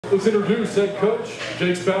Let's introduce head coach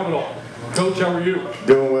Jake Spavital. Coach, how are you?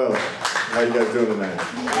 Doing well. How you guys doing tonight?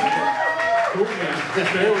 Cool, man.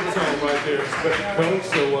 Baritone right there, special coach.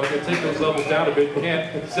 So gonna take those levels down a bit. You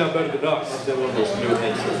can't sound better than us. One of those new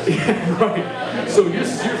headsets. Yeah, right. So you're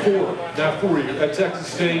now 4 years at Texas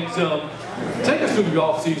State. Take us through the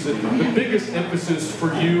offseason. The biggest emphasis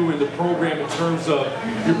for you in the program in terms of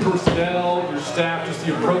your personnel, your staff, just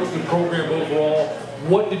the approach to the program overall.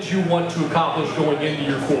 What did you want to accomplish going into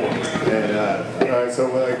year 4? And so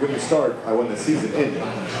when you start, when the season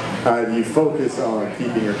ended, you focus on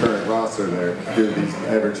keeping your current roster there due to these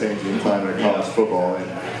ever-changing climate of college football.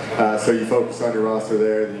 And so you focus on your roster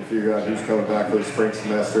there, then you figure out who's coming back for the spring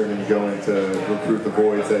semester, and then you go into recruit the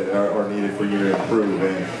voids that are needed for you to improve.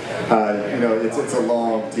 And you know, it's a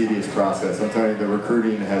long, tedious process. I'm telling you, the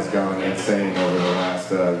recruiting has gone insane over the last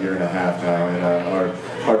year and a half now. And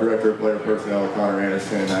our director of player personnel, Connor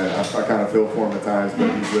Anderson, I kind of feel for him at times,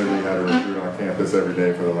 but he's literally had a recruit on campus every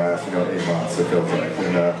day for the last 8 months, it feels like.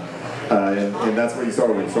 And that's what you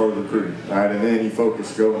start with. You start with recruiting, right? And then you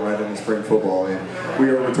focus going right into spring football. And we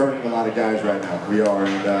are returning a lot of guys right now. We are,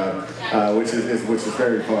 and which is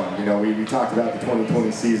very fun. You know, we talked about the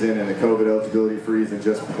 2020 season and the COVID eligibility freeze and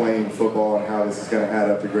just playing football and how this is going to add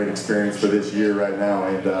up to great experience for this year right now.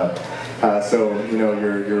 And so you know,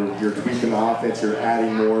 you're tweaking the offense. You're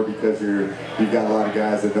adding more because you've got a lot of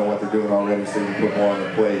guys that know what they're doing already, so you put more on the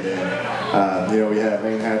plate. And you know, we have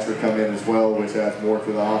Lane Hatcher come in as well, which adds more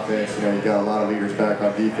to the offense. You know, you got a lot of leaders back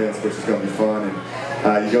on defense, which is going to be fun.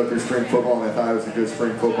 And you go through spring football, and I thought it was a good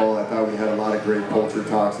spring football. I thought we had a lot of great culture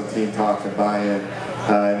talks and team talks and buy-in.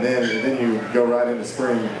 And then you go right into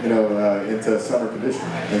spring, you know, into summer conditioning.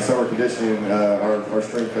 And summer conditioning, our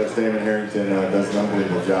strength coach Damon Harrington does an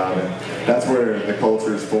unbelievable job. And that's where the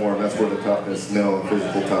culture is formed. That's where the toughness, mental and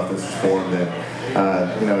physical toughness is formed.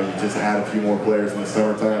 And you know, you just add a few more players in the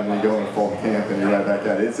summertime, and you go into fall camp, and you're right back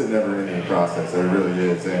at it. It's a never-ending process. It really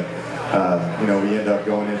is. And you know, we end up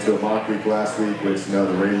going into a mock week last week, which, you know,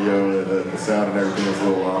 the radio, the sound and everything was a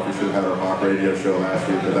little off. We should have had our mock radio show last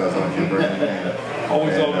week, but that was on your brain.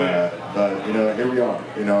 Always on me. But you know, here we are.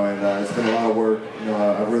 You know, and it's been a lot of work. You know,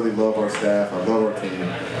 I really love our staff. I love our team.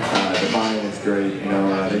 The buy-in is great. You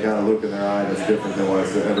know, they got a look in their eye that's different than what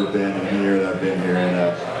it's ever been in the year that I've been here. And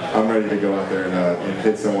I'm ready to go out there and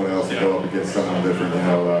hit someone else and go up against someone different. You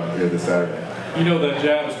know, here this Saturday. You know that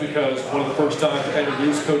jab is because one of the first times I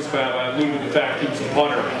introduced Coach Spav, I alluded to the fact he was a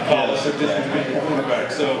punter in college, so this was being a quarterback.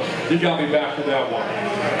 So he got me back for that one.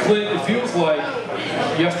 Clint, it feels like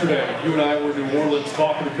yesterday you and I were in New Orleans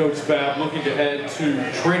talking to Coach Spav, looking ahead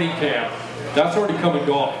to training camp. That's already come and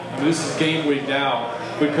gone. I mean, this is game week now.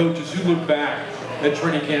 But coaches, you look back at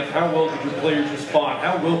training camp, how well did your players respond?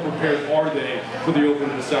 How well prepared are they for the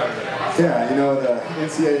opener this Saturday? Yeah, you know, the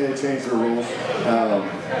NCAA changed the rules.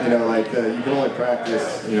 You know, like you can only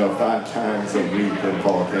practice, you know, 5 times a week in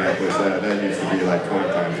fall camp, which that used to be like 20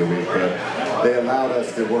 times a week. But they allowed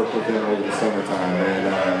us to work with them over the summertime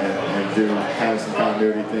and do kind of some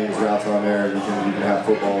continuity things, routes on there. You can have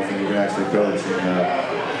footballs and you can actually coach.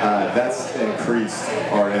 And that's increased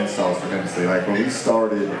our installs tremendously. Like when we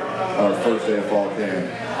started our first day of fall camp,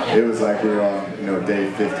 it was like we were on, you know, day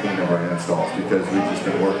 15 of our installs because we've just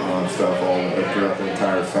been working on stuff all throughout the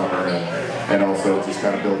entire summer and also just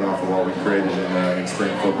kind of building off of what we created in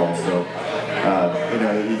spring football. So, you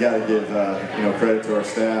know, you got to give, you know, credit to our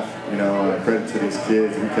staff, you know, credit to these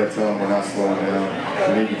kids. We kept telling them we're not slowing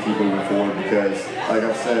down. We need to keep moving forward because, like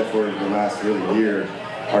I've said for the last really year,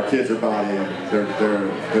 our kids are bought in, their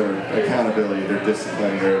accountability, their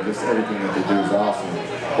discipline, their just everything that they do is awesome.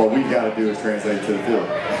 What we've got to do is translate to the field,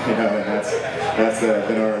 you know, and that's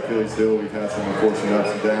been our Achilles heel. We've had some unfortunate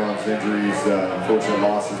ups and downs, injuries, unfortunate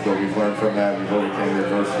losses, but we've learned from that. We've overcame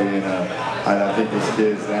adversity, and I think these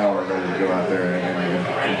kids now are ready to go out there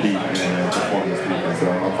and compete and perform this weekend. So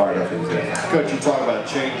I'm fired up for these guys. Coach, you talk about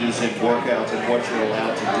changes in workouts and what you're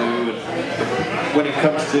allowed to do, and when it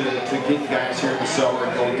comes to getting guys here in the summer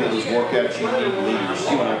and going through those workouts, you need leaders.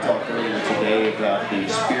 You and I talked earlier today about the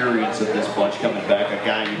experience of this bunch coming back. A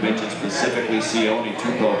guy you mentioned specifically, Sione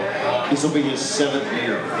Tupou. This will be his 7th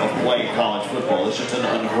year of playing college football. It's just an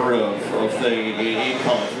unheard of thing in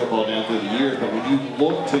college football down through the years. But when you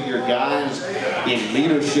look to your guys in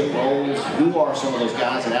leadership roles, who are some of those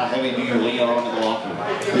guys and how heavy do you lean on in the locker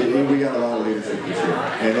room? We got a lot of leadership this year,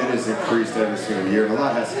 and it has increased every single year. And a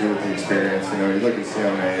lot has to do with the experience. You know, you look at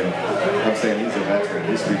Sione, and I'm saying he's a veteran.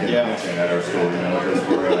 He used to be getting pension at our school, you know, just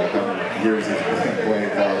for how years he's been playing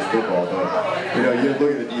college football. But, you know, you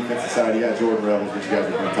look at the defensive side, you got Jordan Rebels, which you guys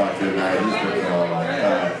are going to talk to tonight. He's been phenomenal.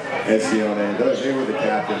 Escione, they were the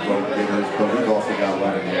captain vote getters, but we've also got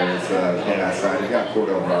Lennon Harris on that side. You got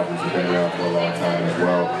Cordell Rogers, who's been around for a long time as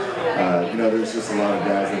well. You know, there's just a lot of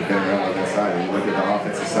guys that have been around on that side. You look at the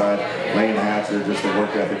offensive side, Lane Hatcher, just the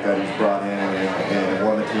work ethic that he's brought in and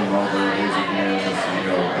won the team over and is unanimous, you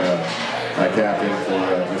know, captain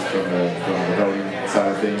for just from the voting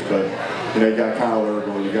side of things. But you know, you got Kyle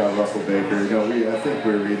Ergel, you got Russell Baker. You know, I think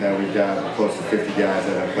we were reading that we've got close to 50 guys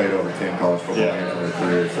that have played over 10 college football games in their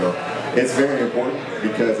career. So it's very important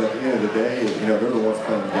because at the end of the day, you know, they're the ones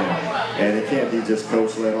playing the game. And it can't be just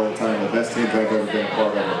coach-led all the time. The best teams I've ever been a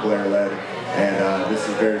part of are player-led. And this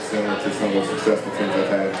is very similar to some of the successful teams I've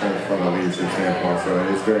had in terms from a leadership standpoint. So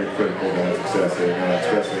it's very critical to have success here,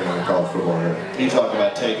 especially in the college football area. You talk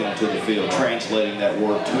about taking it to the field, translating that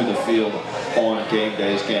work to the field on game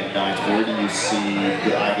days, game nights. Where do you see,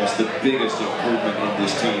 I guess, the biggest improvement in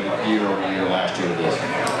this team year over year, last year to this?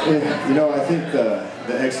 Yeah, you know, I think the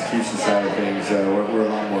execution side of things, we're a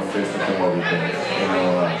lot more efficient than what we've been. You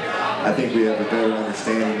know, I think we have a better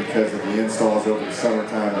understanding because of the installs over the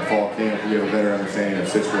summertime and the fall camp. We have a better understanding of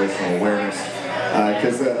situational awareness.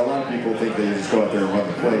 Because a lot of people think that you just go out there and run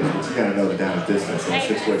the plays, but you got to know the down and distance and the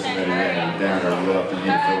situation that you're in. You're down or you up, you need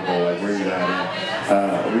a field goal, like where you're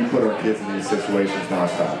at. We put our kids in these situations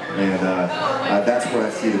nonstop, and that's where I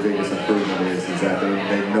see the biggest improvement is that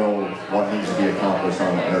they know what needs to be accomplished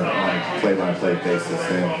on a play-by-play basis,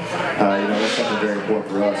 and you know, that's something very important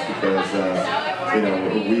for us because you know,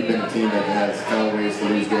 we've been a team that has found ways to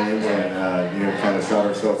lose games and you know, kind of shot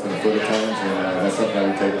ourselves in the foot at times, and that's something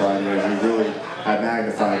that we take pride in. We really have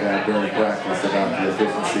magnified that during practice about the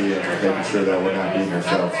efficiency and just making sure that we're not beating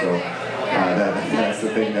ourselves. So that's the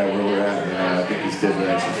thing that we're at, and I think these kids are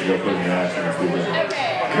anxious to go put into action as we do.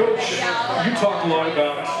 Coach, you talked a lot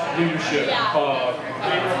about leadership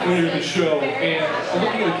earlier in the show, and I'm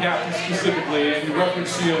looking at the captain specifically, and you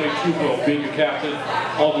referenced Sione Kubo being your captain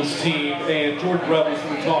on this team, and Jordan Rebels,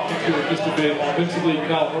 who we're talking to just a bit, offensively,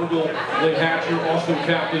 Kyle Ergel, Lane Hatcher, also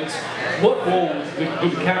captains. What roles do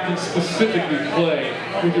the captains specifically play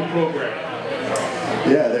with your program?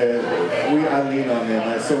 Yeah, I lean on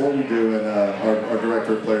them. So what we do, and our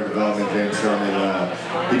director of player development, James Sherman,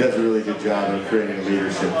 he does a really good job of creating a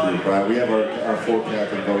leadership group, right? We have our 4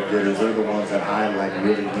 captain vote getters. They're the ones that I like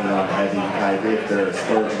really lean on heavy if they're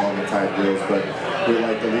spurring on the type deals. But we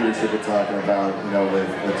like the leadership we're talking about, you know,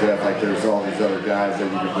 with Jeff, like there's all these other guys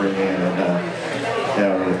that you can bring in, and you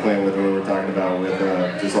know, we're playing with what we're talking about with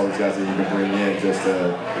just all these guys that you can bring in just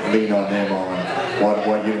to lean on them on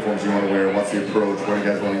what uniforms you want to wear, what's the approach, what do you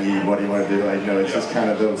guys want to eat, what do you want to do, like, you know, it's just kind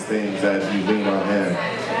of those things that you lean on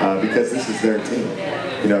them because this is their team.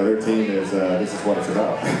 You know, their team is, this is what it's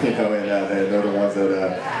about, you know, and they're the ones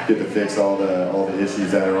that get to fix all the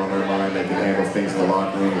issues that are on their mind. They can handle things in the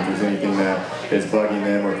locker room. If there's anything that is bugging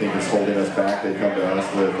them or think is holding us back, they come to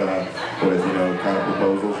us with you know, kind of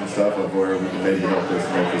proposals and stuff of where we can maybe help this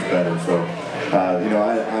and make this better. So, you know,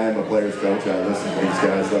 I am a player's coach. I listen to these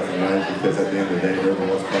guys left and right because at the end of the day, they're the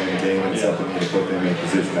ones playing the game, and it's something to put them in a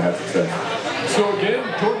position to have success. So again,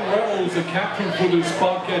 Jordan Rebels, the captain for this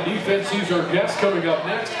Bobcat defense. He's our guest coming up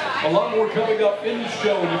next. A lot more coming up in the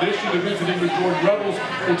show. In addition to visiting with Jordan Rebels,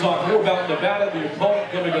 we'll talk more about Nevada, the opponent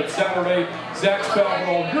coming up Saturday. Jake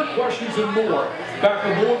Spavital, your questions and more. Back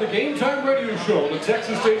on board the Game Time Radio Show, the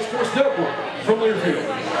Texas State Sports Network from Learfield.